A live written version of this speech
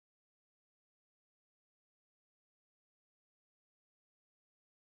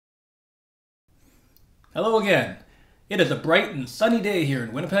Hello again. It is a bright and sunny day here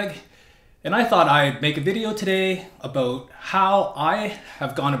in Winnipeg, and I thought I'd make a video today about how I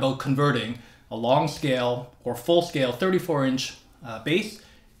have gone about converting a long scale or full scale 34-inch bass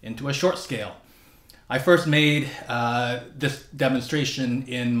into a short scale. I first made this demonstration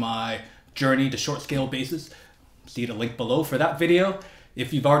in my journey to short scale basses. See the link below for that video.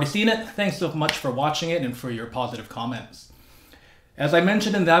 If you've already seen it, thanks so much for watching it and for your positive comments. As I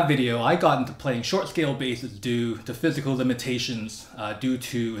mentioned in that video, I got into playing short scale basses due to physical limitations due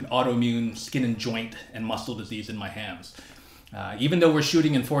to an autoimmune skin and joint and muscle disease in my hands. Even though we're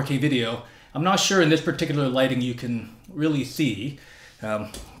shooting in 4K video, I'm not sure in this particular lighting you can really see,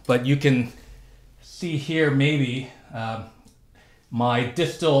 but you can see here maybe my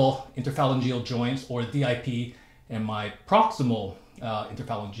distal interphalangeal joints or DIP and my proximal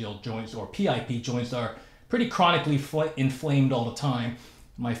interphalangeal joints or PIP joints are pretty chronically inflamed all the time.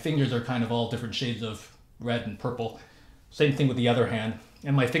 My fingers are kind of all different shades of red and purple. Same thing with the other hand.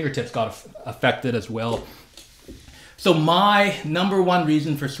 And my fingertips got affected as well. So my number one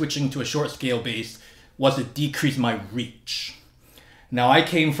reason for switching to a short scale bass was to decrease my reach. Now I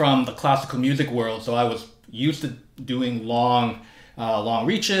came from the classical music world, so I was used to doing long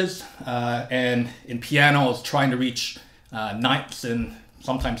reaches. And in piano, I was trying to reach ninths and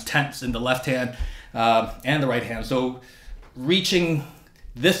sometimes tenths in the left hand. And the right hand. So reaching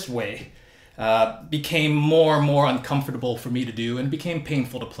this way became more and more uncomfortable for me to do and became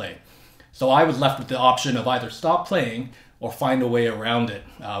painful to play. So I was left with the option of either stop playing or find a way around it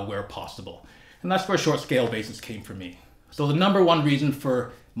where possible. And that's where short scale basses came for me. So the number one reason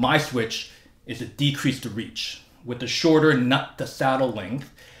for my switch is to decrease the reach. With the shorter nut to saddle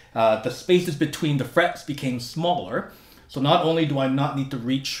length, the spaces between the frets became smaller. So not only do I not need to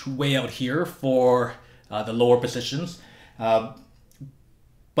reach way out here for the lower positions, but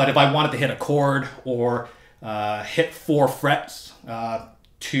if I wanted to hit a chord or hit 4 frets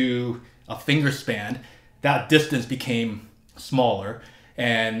to a finger span, that distance became smaller.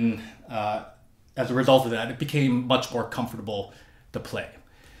 And as a result of that, it became much more comfortable to play.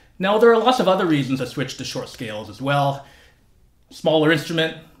 Now, there are lots of other reasons I switched to short scales as well. Smaller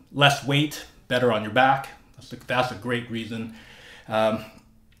instrument, less weight, better on your back. That's a great reason.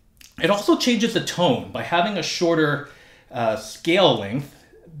 It also changes the tone. By having a shorter scale length,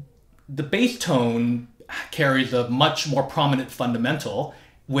 the bass tone carries a much more prominent fundamental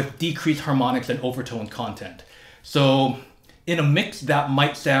with decreased harmonics and overtone content. So in a mix, that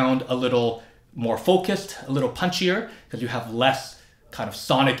might sound a little more focused, a little punchier, because you have less kind of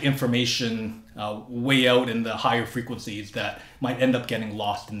sonic information way out in the higher frequencies that might end up getting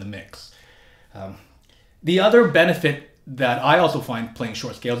lost in the mix. The other benefit that I also find playing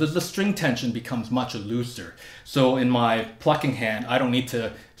short scales is the string tension becomes much looser. So in my plucking hand, I don't need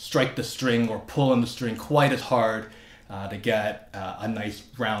to strike the string or pull on the string quite as hard to get a nice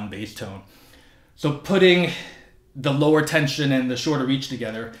round bass tone. So putting the lower tension and the shorter reach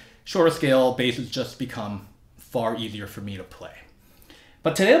together, shorter scale basses just become far easier for me to play.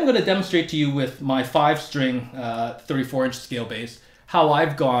 But today I'm going to demonstrate to you with my 5-string 34-inch scale bass how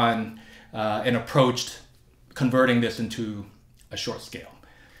I've gone and approached converting this into a short scale.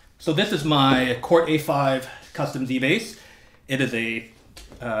 So this is my Cort A5 custom Z bass. It is a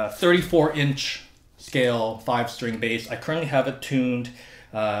 34-inch scale 5-string bass. I currently have it tuned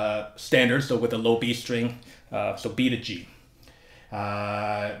standard, so with a low B string, so B to G.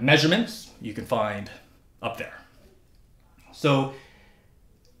 Measurements you can find up there. So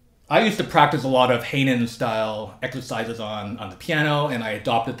I used to practice a lot of Hanen style exercises on the piano, and I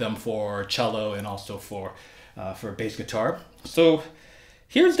adopted them for cello and also for bass guitar. So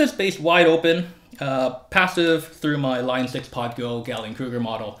here's this bass wide open, passive through my Line 6 Podgo Gallien-Kruger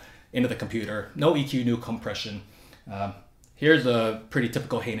model into the computer. No EQ, no compression. Here's a pretty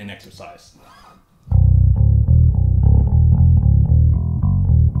typical Hanen exercise.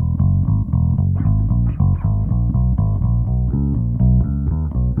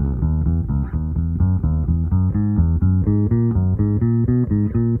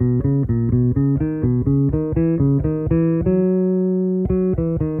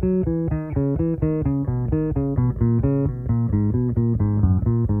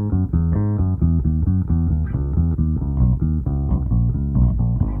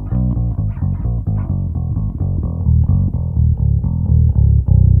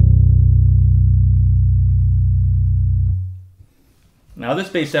 Now this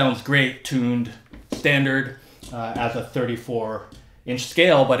bass sounds great tuned standard as a 34-inch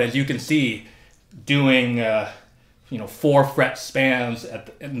scale, but as you can see, doing 4 fret spans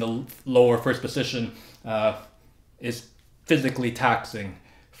in the lower first position is physically taxing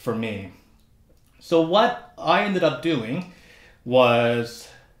for me. So what I ended up doing was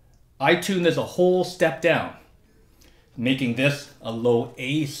I tuned this a whole step down, making this a low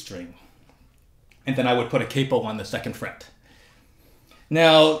A string. And then I would put a capo on the second fret.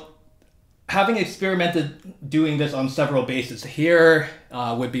 Now, having experimented doing this on several basses, here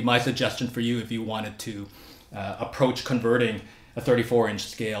would be my suggestion for you if you wanted to approach converting a 34-inch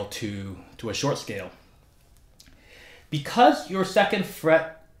scale to a short scale. Because your second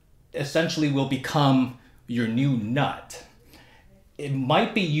fret essentially will become your new nut, it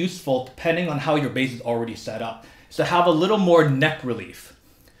might be useful, depending on how your bass is already set up, to have a little more neck relief.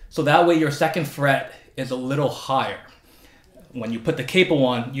 So that way your second fret is a little higher. When you put the capo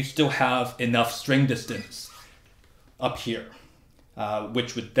on, you still have enough string distance up here,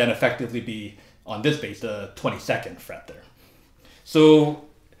 which would then effectively be on this bass, the 22nd fret there. So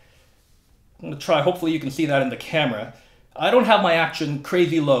I'm gonna try, hopefully you can see that in the camera. I don't have my action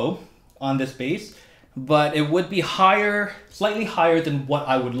crazy low on this bass, but it would be higher, slightly higher than what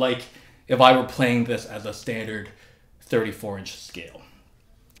I would like if I were playing this as a standard 34-inch scale.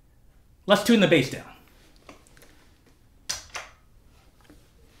 Let's tune the bass down.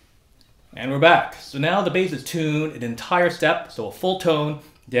 And we're back. So now the bass is tuned an entire step, so a full tone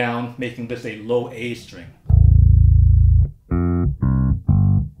down, making this a low A string.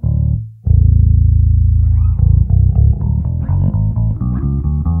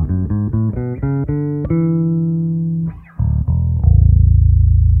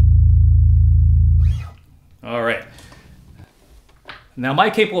 All right. Now my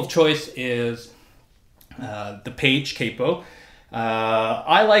capo of choice is the Page capo.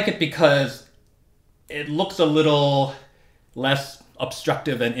 I like it because it looks a little less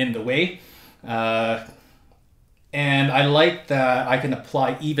obstructive and in the way. And I like that I can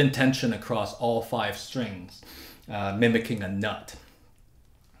apply even tension across all 5 strings, mimicking a nut.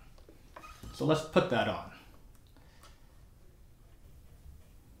 So let's put that on.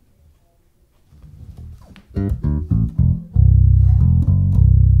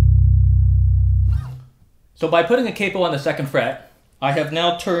 So by putting a capo on the second fret, I have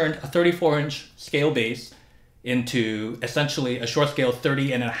now turned a 34-inch scale bass into essentially a short scale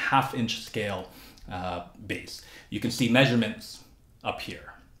 30.5-inch scale bass. You can see measurements up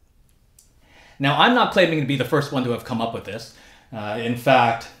here. Now, I'm not claiming to be the first one to have come up with this. In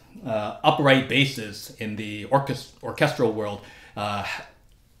fact, upright basses in the orchestral world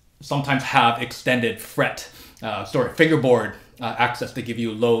sometimes have extended fingerboard access to give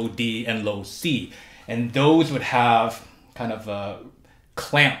you low D and low C. And those would have kind of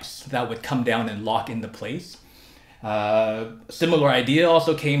clamps that would come down and lock into place. Similar idea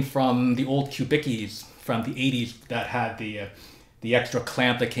also came from the old Kubickies from the 80s that had the extra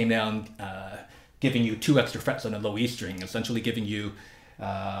clamp that came down, giving you 2 extra frets on a low E string, essentially giving you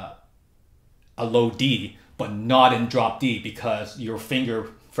a low D, but not in drop D because your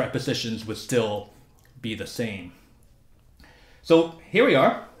finger fret positions would still be the same. So here we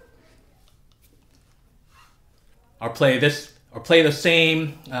are. I'll play the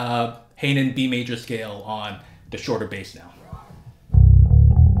same Haydn B major scale on the shorter bass now.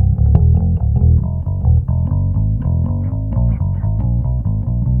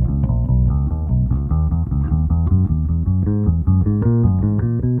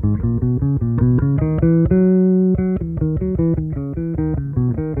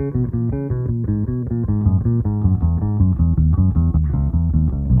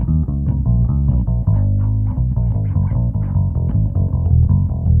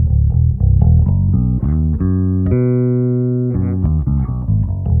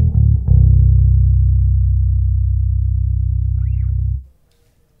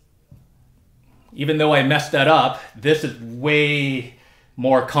 Even though I messed that up, this is way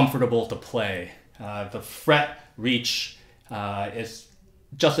more comfortable to play. The fret reach is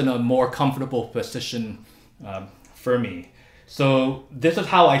just in a more comfortable position for me. So this is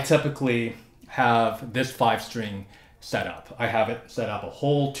how I typically have this 5-string set up. I have it set up a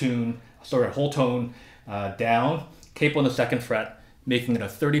whole tone down, capo on the second fret, making it a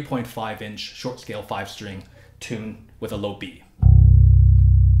 30.5-inch short scale 5-string tune with a low B.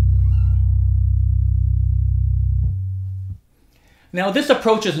 Now, this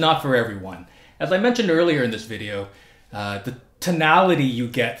approach is not for everyone. As I mentioned earlier in this video, the tonality you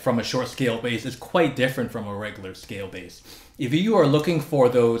get from a short scale bass is quite different from a regular scale bass. If you are looking for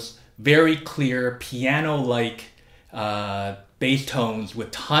those very clear piano-like bass tones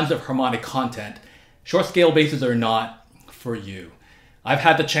with tons of harmonic content, short scale basses are not for you. I've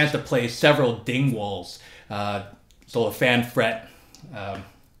had the chance to play several Dingwalls, so a fan fret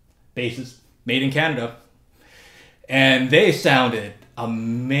basses made in Canada, and they sounded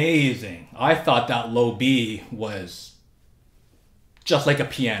amazing. I thought that low B was just like a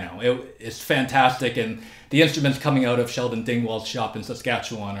piano. It's fantastic, and the instruments coming out of Sheldon Dingwall's shop in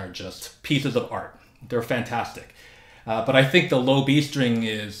Saskatchewan are just pieces of art. They're fantastic. But I think the low B string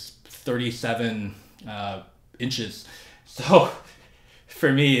is 37 inches. So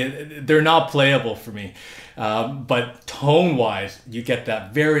for me, they're not playable for me. But tone-wise, you get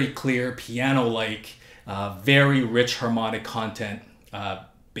that very clear piano-like, very rich harmonic content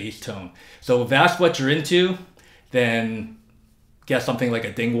bass tone. So if that's what you're into, then get something like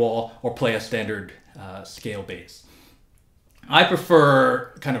a Dingwall or play a standard scale bass. I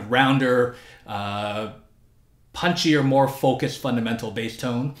prefer kind of rounder, punchier, more focused fundamental bass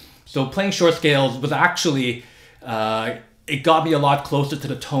tone. So playing short scales was actually, it got me a lot closer to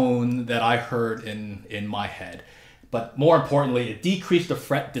the tone that I heard in my head. But more importantly, it decreased the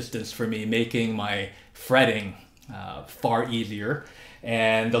fret distance for me, making my fretting far easier.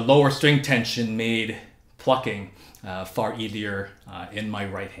 And the lower string tension made plucking far easier in my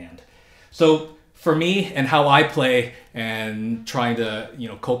right hand. So for me and how I play and trying to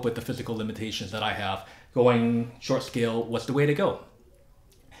cope with the physical limitations that I have, going short scale was the way to go.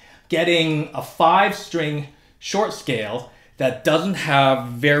 Getting a 5-string short scale that doesn't have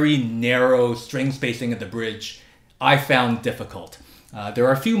very narrow string spacing at the bridge, I found difficult. There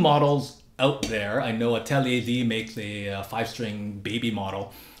are a few models out there. I know Atelier Z makes a 5-string baby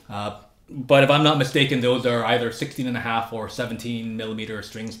model, but if I'm not mistaken, those are either 16.5 or 17 millimeter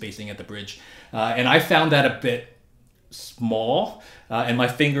string spacing at the bridge. And I found that a bit small, and my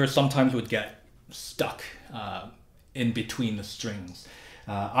fingers sometimes would get stuck in between the strings.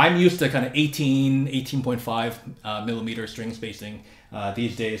 I'm used to kind of 18.5 millimeter string spacing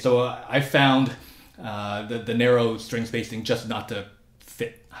these days. So I found the narrow string spacing just not to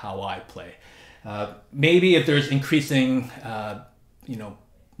fit how I play. Maybe if there's increasing,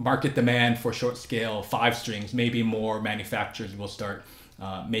 market demand for short scale 5 strings, maybe more manufacturers will start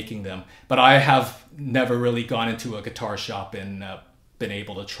making them. But I have never really gone into a guitar shop and been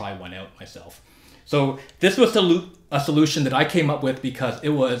able to try one out myself. So this was a solution that I came up with because it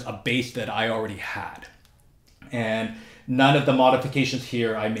was a bass that I already had. And none of the modifications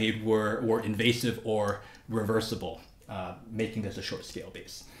here I made were invasive or reversible, making this a short scale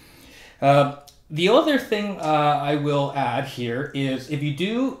bass. The other thing I will add here is if you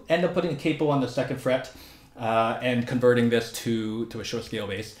do end up putting a capo on the 2nd fret and converting this to a short scale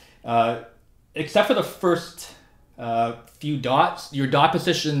bass, except for the first few dots, your dot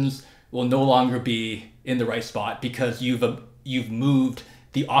positions will no longer be in the right spot because you've moved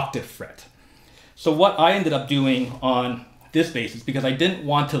the octave fret. So what I ended up doing on this bass is, because I didn't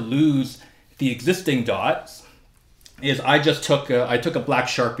want to lose the existing dots, is I just took a black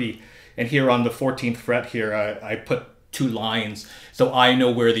Sharpie, and here on the 14th fret here I put 2 lines so I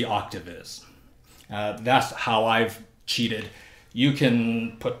know where the octave is. That's how I've cheated. You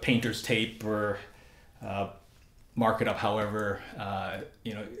can put painter's tape or mark it up however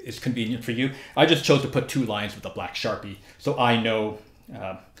is convenient for you. I just chose to put 2 lines with a black Sharpie so I know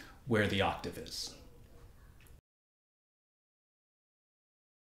where the octave is.